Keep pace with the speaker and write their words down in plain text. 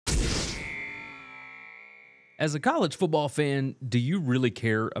As a college football fan, do you really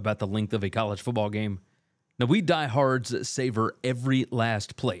care about the length of a college football game? Now, we diehards savor every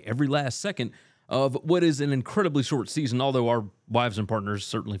last play, every last second of what is an incredibly short season, although our wives and partners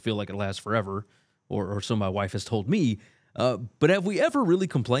certainly feel like it lasts forever, or so my wife has told me. But have we ever really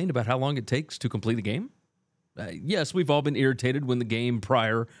complained about how long it takes to complete a game? Yes, we've all been irritated when the game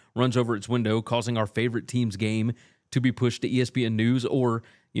prior runs over its window, causing our favorite team's game to be pushed to ESPN News or,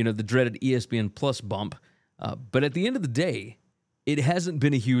 the dreaded ESPN Plus bump. But at the end of the day, it hasn't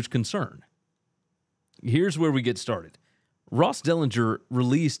been a huge concern. Here's where we get started. Ross Dellinger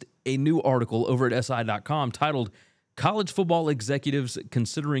released a new article over at SI.com titled College Football Executives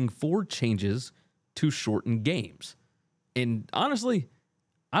Considering 4 Changes to Shorten Games. And honestly,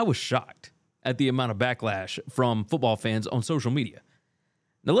 I was shocked at the amount of backlash from football fans on social media.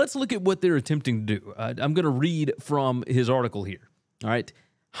 Now let's look at what they're attempting to do. I'm going to read from his article here. All right.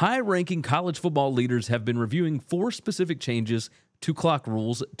 High-ranking college football leaders have been reviewing 4 specific changes to clock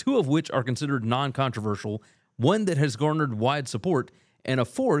rules, 2 of which are considered non-controversial, 1 that has garnered wide support, and a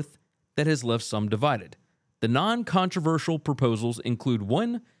 4th that has left some divided. The non-controversial proposals include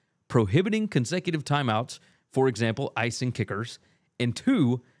 1, prohibiting consecutive timeouts, for example, icing kickers, and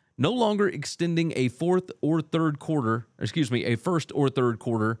 2, no longer extending a first or third quarter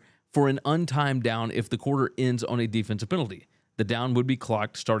for an untimed down if the quarter ends on a defensive penalty. The down would be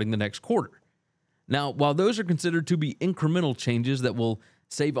clocked starting the next quarter. Now, while those are considered to be incremental changes that will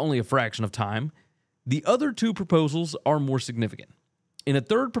save only a fraction of time, the other 2 proposals are more significant. In a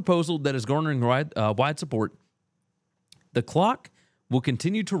third proposal that is garnering wide support, the clock will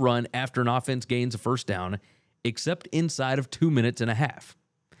continue to run after an offense gains a first down, except inside of 2 minutes and a half.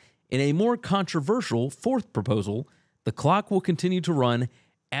 In a more controversial 4th proposal, the clock will continue to run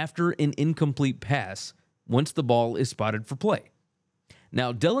after an incomplete pass once the ball is spotted for play.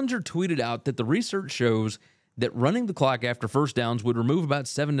 Now, Dellinger tweeted out that the research shows that running the clock after first downs would remove about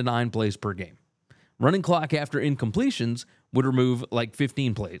 7 to 9 plays per game. Running clock after incompletions would remove like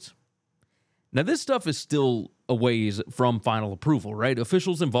 15 plays. Now, this stuff is still a ways from final approval, right?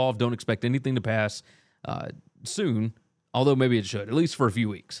 Officials involved don't expect anything to pass soon, although maybe it should, at least for a few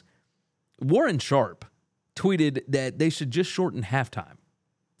weeks. Warren Sharp tweeted that they should just shorten halftime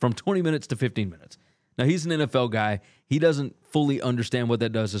from 20 minutes to 15 minutes. Now, he's an NFL guy. He doesn't fully understand what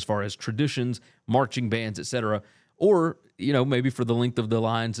that does as far as traditions, marching bands, etc., or, maybe for the length of the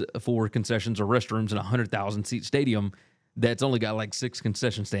lines for concessions or restrooms in a 100,000-seat stadium that's only got like 6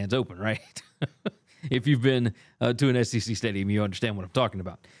 concession stands open, right? If you've been to an SEC stadium, you understand what I'm talking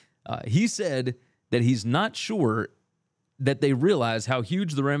about. He said that he's not sure that they realize how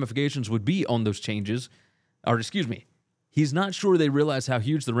huge the ramifications would be on those changes, he's not sure they realize how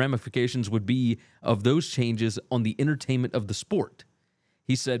huge the ramifications would be of those changes on the entertainment of the sport.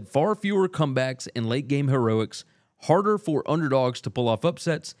 He said far fewer comebacks and late-game heroics, harder for underdogs to pull off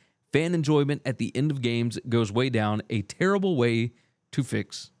upsets, fan enjoyment at the end of games goes way down, a terrible way to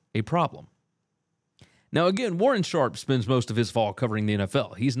fix a problem. Now, again, Warren Sharp spends most of his fall covering the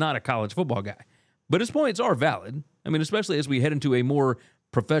NFL. He's not a college football guy, but his points are valid. Especially as we head into a more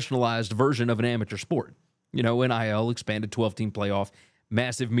professionalized version of an amateur sport. NIL, expanded 12-team playoff,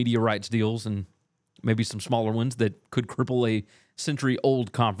 massive media rights deals, and maybe some smaller ones that could cripple a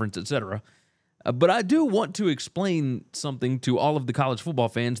century-old conference, etc. But I do want to explain something to all of the college football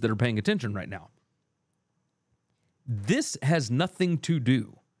fans that are paying attention right now. This has nothing to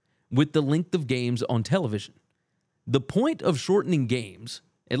do with the length of games on television. The point of shortening games,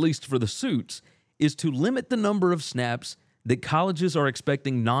 at least for the suits, is to limit the number of snaps that colleges are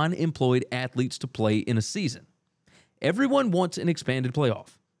expecting non-employed athletes to play in a season. Everyone wants an expanded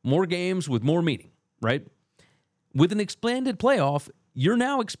playoff. More games with more meaning, right? With an expanded playoff, you're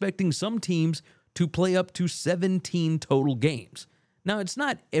now expecting some teams to play up to 17 total games. Now, it's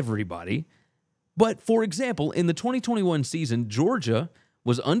not everybody, but for example, in the 2021 season, Georgia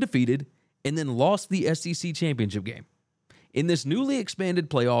was undefeated and then lost the SEC championship game. In this newly expanded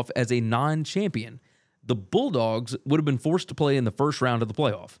playoff as a non-champion, the Bulldogs would have been forced to play in the first round of the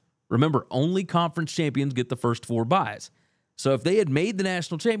playoff. Remember, only conference champions get the first 4 byes. So if they had made the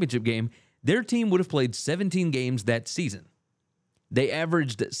national championship game, their team would have played 17 games that season. They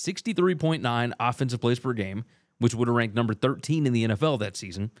averaged 63.9 offensive plays per game, which would have ranked number 13 in the NFL that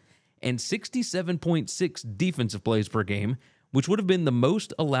season, and 67.6 defensive plays per game, which would have been the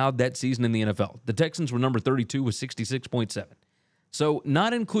most allowed that season in the NFL. The Texans were number 32 with 66.7. So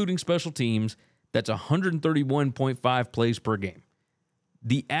not including special teams, that's 131.5 plays per game.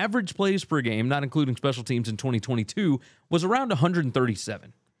 The average plays per game, not including special teams in 2022, was around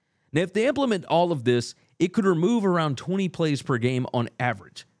 137. Now, if they implement all of this, it could remove around 20 plays per game on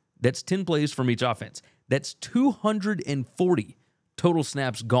average. That's 10 plays from each offense. That's 240 total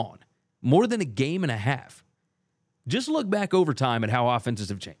snaps gone, more than a game and a half. Just look back over time at how offenses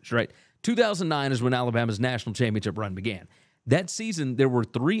have changed, right? 2009 is when Alabama's national championship run began. That season, there were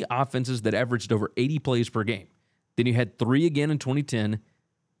 3 offenses that averaged over 80 plays per game. Then you had 3 again in 2010,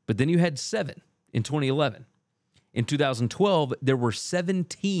 but then you had 7 in 2011. In 2012, there were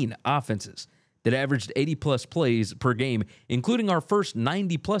 17 offenses that averaged 80-plus plays per game, including our first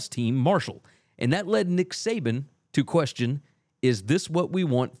 90-plus team, Marshall. And that led Nick Saban to question, is this what we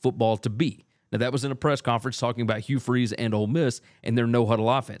want football to be? Now, that was in a press conference talking about Hugh Freeze and Ole Miss and their no-huddle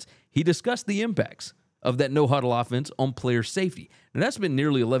offense. He discussed the impacts of that no-huddle offense on player safety. Now, that's been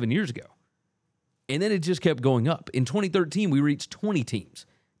nearly 11 years ago. And then it just kept going up. In 2013, we reached 20 teams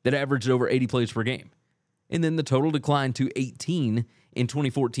that averaged over 80 plays per game. And then the total declined to 18 in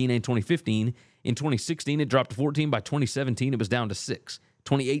 2014 and 2015. In 2016, it dropped to 14. By 2017, it was down to 6.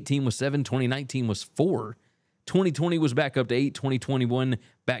 2018 was 7. 2019 was 4. 2020 was back up to 8. 2021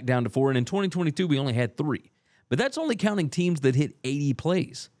 back down to 4. And in 2022, we only had 3. But that's only counting teams that hit 80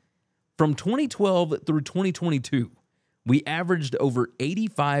 plays. From 2012 through 2022, we averaged over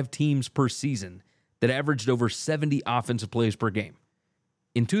 85 teams per season that averaged over 70 offensive plays per game.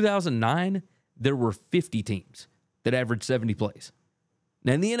 In 2009, there were 50 teams that averaged 70 plays.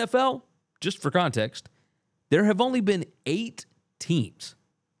 Now, in the NFL, just for context, there have only been 8 teams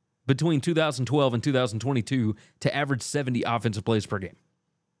between 2012 and 2022 to average 70 offensive plays per game.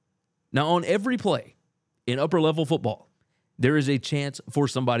 Now, on every play in upper-level football, there is a chance for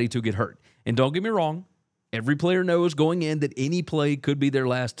somebody to get hurt. And don't get me wrong, every player knows going in that any play could be their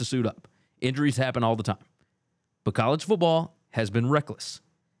last to suit up. Injuries happen all the time. But college football has been reckless.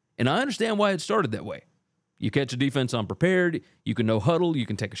 And I understand why it started that way. You catch a defense unprepared, you can no huddle, you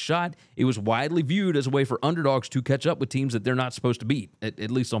can take a shot. It was widely viewed as a way for underdogs to catch up with teams that they're not supposed to beat,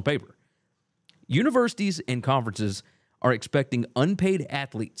 at least on paper. Universities and conferences are expecting unpaid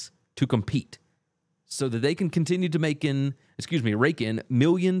athletes to compete so that they can continue to rake in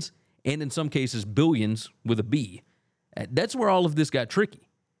millions and in some cases billions with a B. That's where all of this got tricky.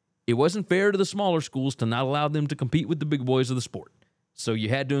 It wasn't fair to the smaller schools to not allow them to compete with the big boys of the sport. So you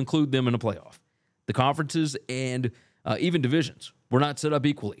had to include them in a playoff. The conferences and even divisions were not set up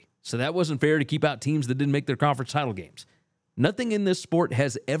equally. So that wasn't fair to keep out teams that didn't make their conference title games. Nothing in this sport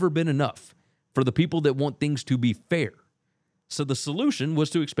has ever been enough for the people that want things to be fair. So the solution was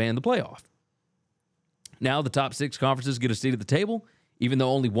to expand the playoff. Now the top 6 conferences get a seat at the table, even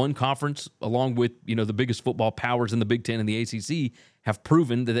though only one conference, along with the biggest football powers in the Big Ten and the ACC, have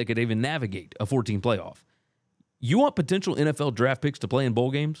proven that they could even navigate a 14 playoff. You want potential NFL draft picks to play in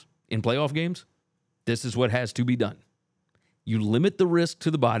bowl games, in playoff games? This is what has to be done. You limit the risk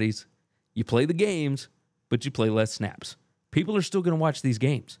to the bodies, you play the games, but you play less snaps. People are still going to watch these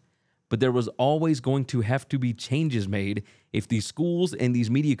games. But there was always going to have to be changes made if these schools and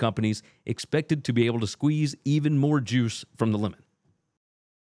these media companies expected to be able to squeeze even more juice from the lemon.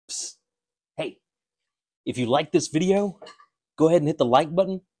 Psst. Hey, if you like this video, go ahead and hit the like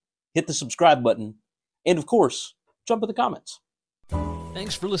button, hit the subscribe button, and of course, jump in the comments.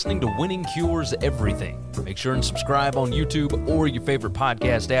 Thanks for listening to Winning Cures Everything. Make sure and subscribe on YouTube or your favorite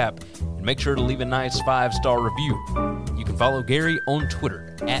podcast app, and make sure to leave a nice 5-star review. You can follow Gary on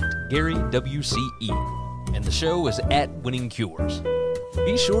Twitter @GaryWCE, and the show is @Winning Cures.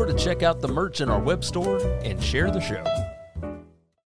 Be sure to check out the merch in our web store and share the show.